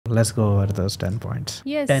Let's go over those 10 points.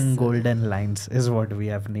 Yes. 10 golden lines is what we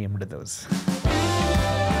have named those.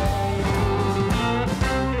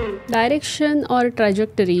 Direction or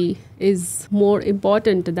trajectory is more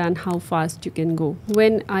important than how fast you can go.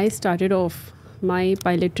 When I started off my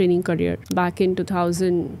pilot training career back in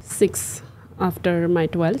 2006 after my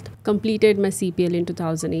 12th, completed my CPL in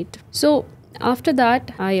 2008. So after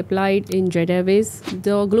that, I applied in Jet Airways.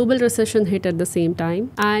 The global recession hit at the same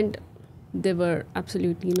time, and there were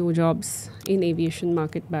absolutely no jobs in aviation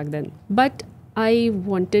market back then. But I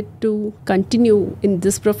wanted to continue in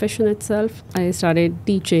this profession itself. I started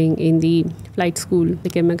teaching in the flight school,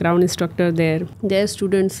 became a ground instructor there. Their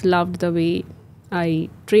students loved the way I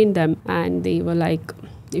trained them, and they were like,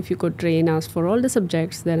 if you could train us for all the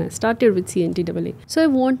subjects. Then I started with CNTAA. So I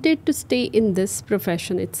wanted to stay in this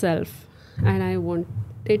profession itself, and I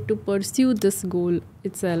wanted to pursue this goal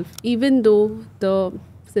itself, even though the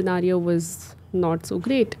scenario was not so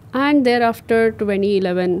great. And thereafter,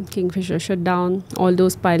 2011, Kingfisher shut down. All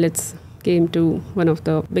those pilots came to one of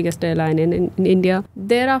the biggest airline in India.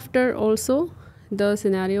 Thereafter also, the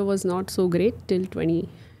scenario was not so great till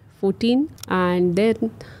 2014. And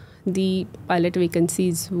then the pilot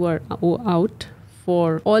vacancies were out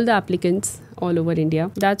for all the applicants all over India.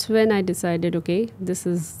 That's when I decided, okay, this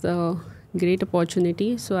is a great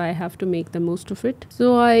opportunity, so I have to make the most of it.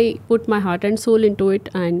 So I put my heart and soul into it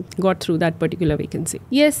and got through that particular vacancy.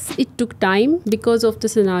 Yes, it took time because of the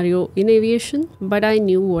scenario in aviation, but I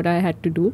knew what I had to do.